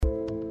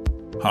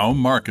How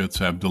Markets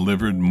Have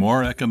Delivered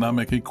More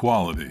Economic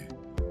Equality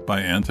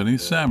by Anthony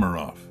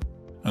Samaroff,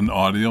 an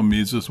audio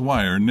Mises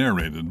Wire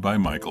narrated by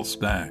Michael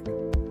Stack.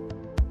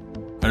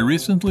 I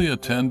recently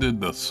attended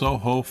the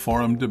Soho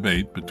Forum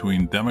debate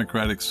between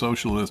Democratic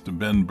Socialist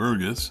Ben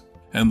Burgis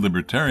and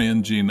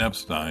Libertarian Gene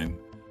Epstein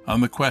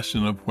on the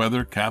question of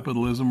whether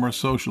capitalism or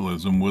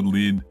socialism would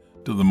lead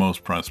to the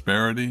most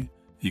prosperity,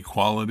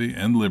 equality,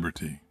 and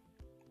liberty.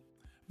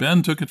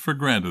 Ben took it for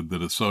granted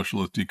that a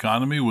socialist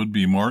economy would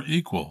be more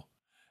equal,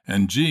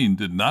 and Gene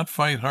did not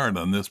fight hard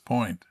on this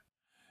point.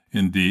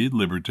 Indeed,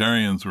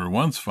 libertarians were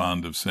once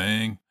fond of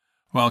saying,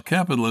 while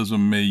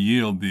capitalism may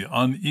yield the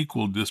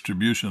unequal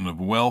distribution of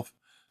wealth,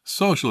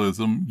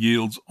 socialism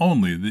yields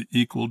only the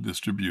equal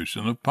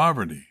distribution of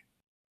poverty.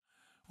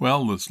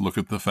 Well, let's look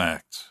at the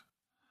facts.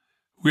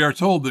 We are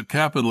told that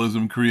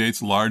capitalism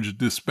creates large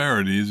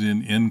disparities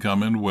in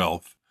income and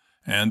wealth,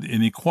 and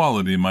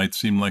inequality might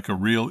seem like a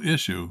real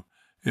issue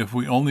if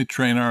we only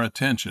train our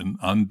attention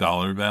on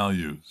dollar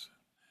values.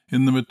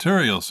 In the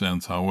material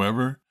sense,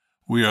 however,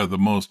 we are the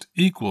most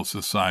equal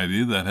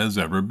society that has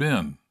ever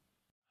been.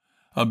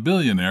 A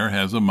billionaire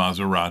has a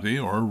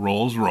Maserati or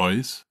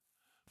Rolls-Royce,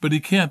 but he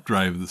can't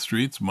drive the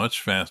streets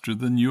much faster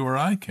than you or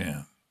I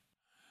can.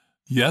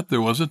 Yet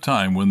there was a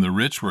time when the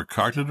rich were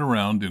carted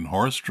around in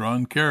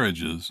horse-drawn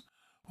carriages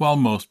while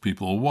most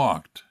people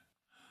walked.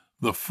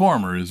 The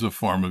former is a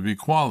form of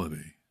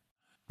equality.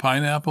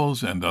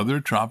 Pineapples and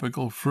other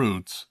tropical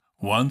fruits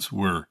once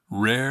were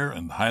rare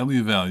and highly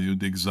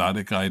valued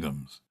exotic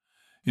items.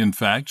 In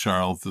fact,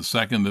 Charles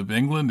II of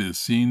England is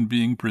seen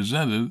being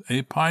presented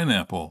a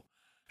pineapple,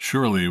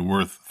 surely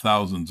worth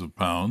thousands of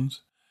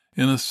pounds,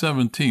 in a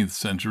 17th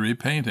century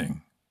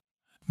painting.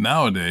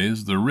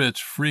 Nowadays, the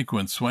rich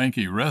frequent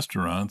swanky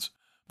restaurants,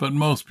 but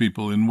most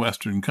people in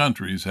Western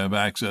countries have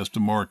access to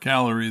more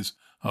calories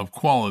of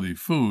quality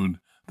food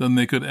than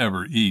they could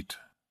ever eat.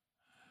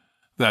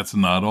 That's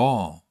not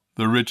all.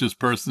 The richest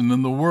person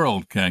in the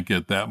world can't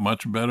get that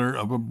much better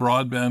of a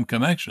broadband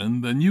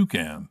connection than you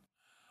can,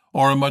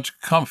 or a much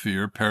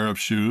comfier pair of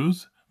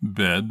shoes,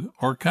 bed,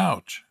 or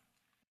couch.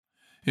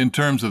 In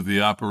terms of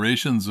the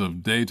operations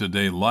of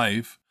day-to-day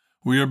life,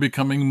 we are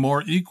becoming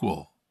more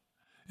equal.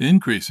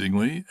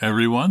 Increasingly,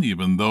 everyone,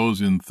 even those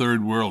in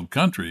third-world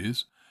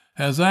countries,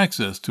 has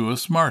access to a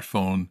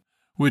smartphone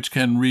which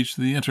can reach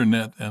the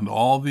Internet and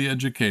all the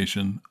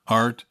education,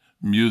 art,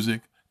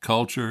 music,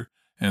 culture,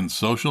 and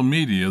social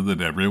media that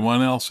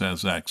everyone else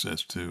has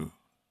access to.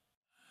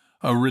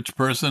 A rich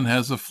person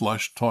has a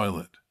flush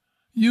toilet.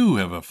 You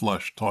have a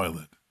flush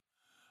toilet.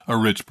 A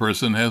rich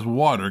person has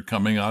water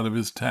coming out of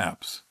his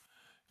taps.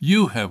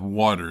 You have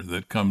water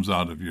that comes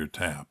out of your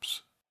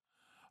taps.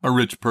 A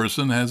rich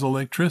person has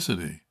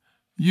electricity.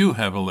 You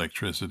have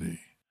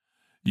electricity.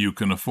 You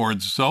can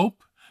afford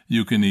soap.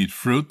 You can eat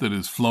fruit that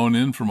is flown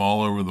in from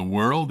all over the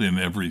world in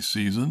every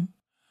season.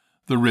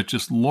 The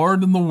richest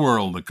lord in the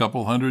world a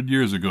couple hundred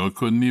years ago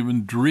couldn't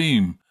even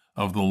dream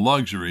of the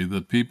luxury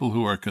that people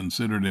who are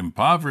considered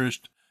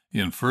impoverished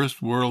in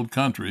first-world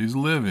countries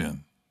live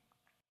in.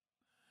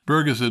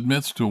 Burgis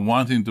admits to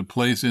wanting to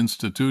place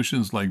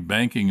institutions like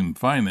banking and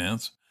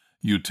finance,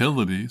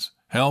 utilities,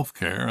 health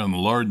care, and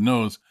Lord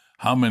knows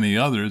how many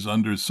others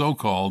under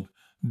so-called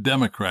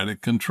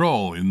democratic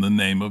control in the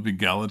name of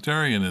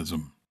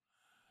egalitarianism.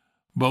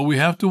 But we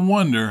have to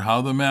wonder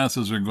how the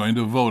masses are going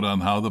to vote on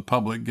how the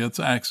public gets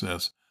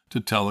access to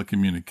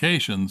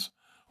telecommunications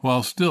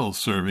while still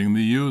serving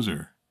the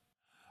user.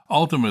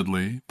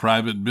 Ultimately,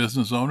 private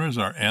business owners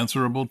are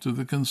answerable to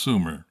the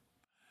consumer.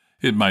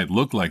 It might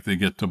look like they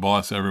get to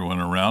boss everyone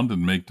around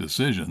and make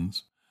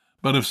decisions,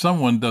 but if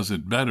someone does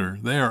it better,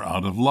 they are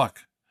out of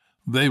luck.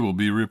 They will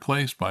be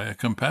replaced by a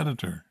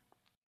competitor.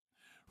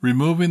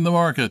 Removing the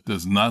market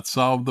does not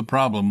solve the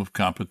problem of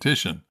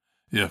competition,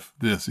 if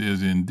this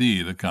is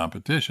indeed a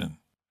competition.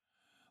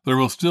 There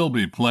will still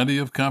be plenty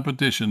of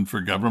competition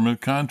for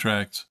government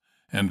contracts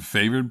and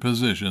favored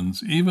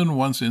positions even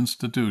once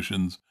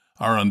institutions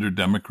are under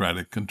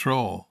democratic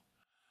control.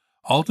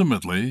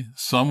 Ultimately,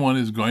 someone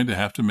is going to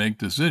have to make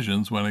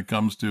decisions when it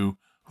comes to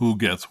who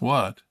gets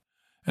what,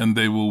 and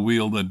they will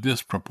wield a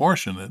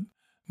disproportionate,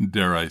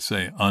 dare I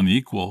say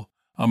unequal,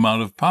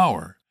 amount of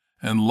power,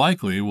 and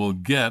likely will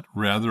get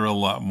rather a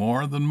lot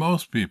more than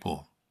most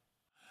people.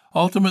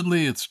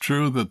 Ultimately, it's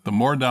true that the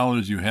more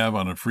dollars you have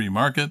on a free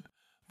market,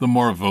 the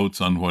more votes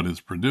on what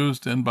is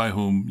produced and by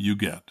whom you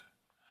get.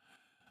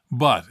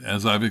 But,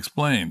 as I've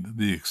explained,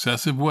 the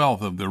excessive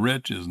wealth of the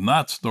rich is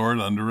not stored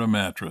under a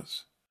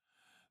mattress.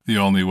 The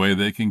only way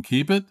they can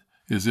keep it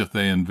is if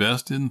they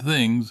invest in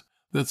things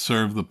that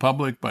serve the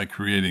public by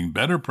creating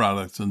better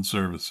products and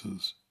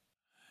services.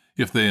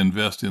 If they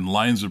invest in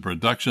lines of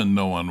production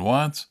no one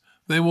wants,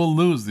 they will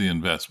lose the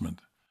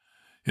investment.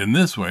 In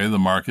this way, the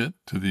market,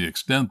 to the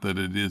extent that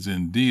it is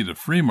indeed a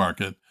free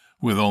market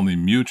with only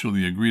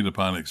mutually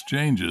agreed-upon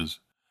exchanges,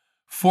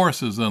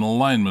 forces an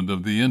alignment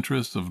of the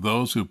interests of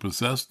those who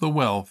possess the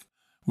wealth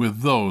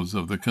with those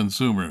of the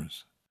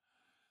consumers.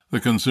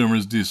 The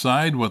consumers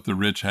decide what the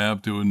rich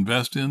have to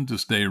invest in to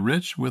stay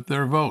rich with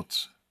their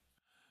votes.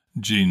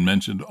 Gene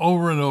mentioned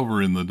over and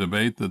over in the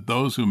debate that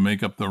those who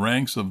make up the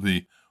ranks of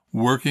the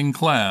working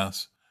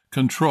class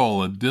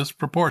control a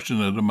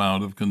disproportionate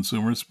amount of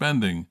consumer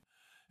spending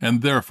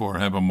and therefore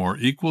have a more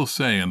equal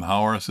say in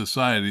how our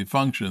society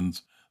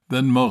functions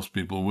than most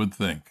people would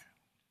think.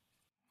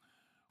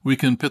 We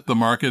can pit the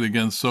market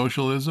against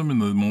socialism in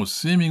the most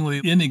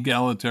seemingly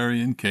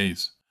inegalitarian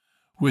case,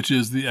 which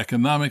is the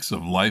economics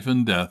of life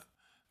and death,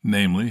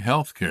 namely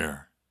health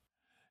care.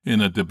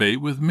 In a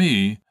debate with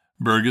me,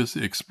 Burgess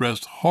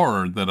expressed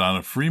horror that on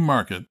a free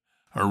market,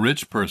 a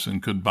rich person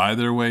could buy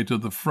their way to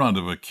the front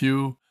of a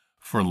queue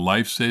for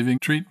life-saving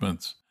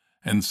treatments,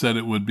 and said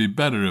it would be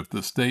better if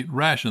the state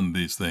rationed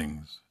these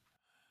things.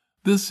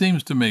 This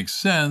seems to make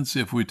sense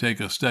if we take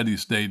a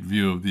steady-state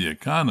view of the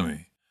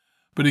economy,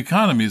 but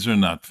economies are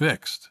not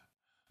fixed.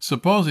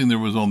 Supposing there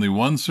was only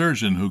one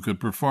surgeon who could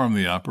perform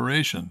the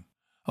operation,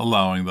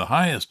 allowing the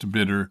highest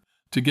bidder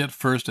to get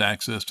first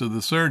access to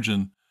the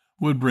surgeon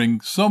would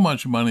bring so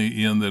much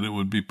money in that it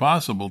would be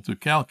possible to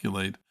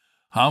calculate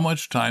how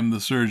much time the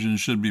surgeon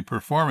should be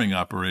performing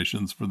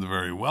operations for the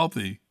very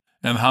wealthy,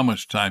 and how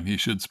much time he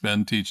should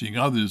spend teaching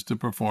others to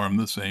perform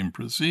the same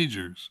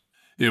procedures.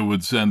 It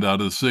would send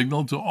out a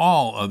signal to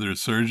all other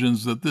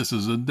surgeons that this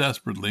is a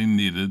desperately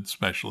needed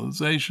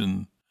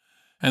specialization,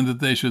 and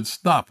that they should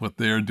stop what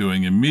they are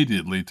doing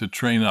immediately to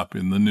train up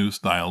in the new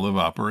style of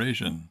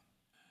operation.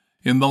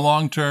 In the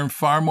long term,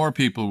 far more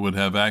people would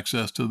have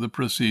access to the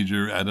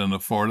procedure at an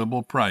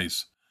affordable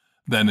price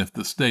than if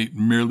the state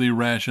merely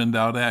rationed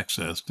out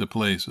access to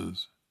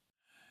places.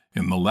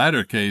 In the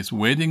latter case,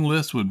 waiting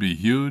lists would be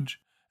huge,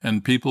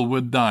 and people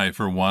would die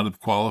for want of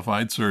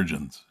qualified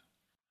surgeons.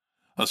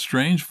 A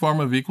strange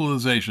form of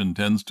equalization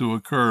tends to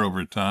occur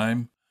over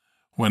time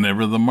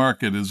whenever the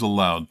market is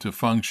allowed to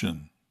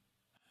function.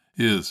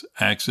 Is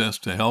access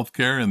to health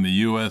care in the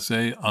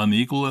USA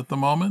unequal at the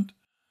moment?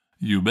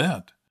 You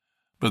bet.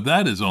 But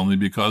that is only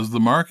because the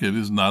market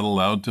is not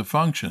allowed to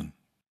function.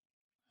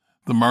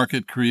 The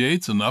market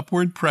creates an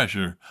upward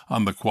pressure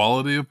on the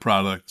quality of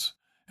products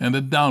and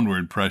a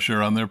downward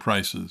pressure on their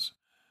prices,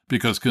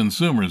 because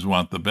consumers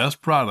want the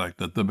best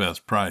product at the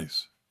best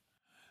price.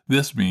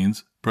 This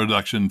means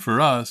production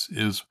for us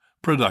is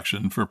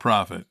production for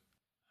profit.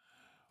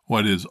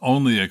 What is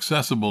only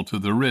accessible to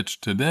the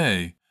rich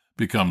today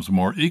becomes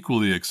more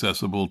equally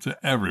accessible to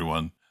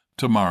everyone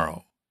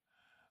tomorrow.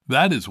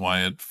 That is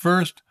why at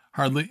first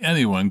hardly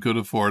anyone could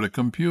afford a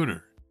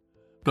computer.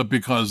 But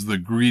because the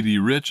greedy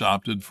rich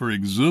opted for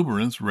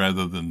exuberance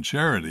rather than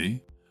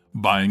charity,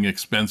 buying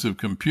expensive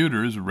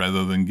computers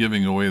rather than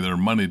giving away their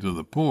money to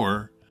the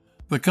poor,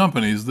 the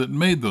companies that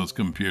made those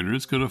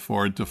computers could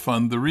afford to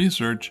fund the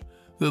research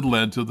that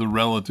led to the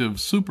relative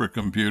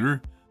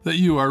supercomputer that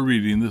you are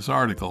reading this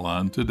article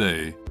on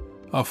today,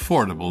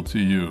 affordable to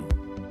you.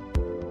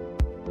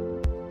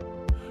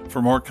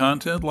 For more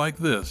content like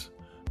this,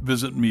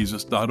 visit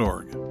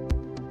Mises.org.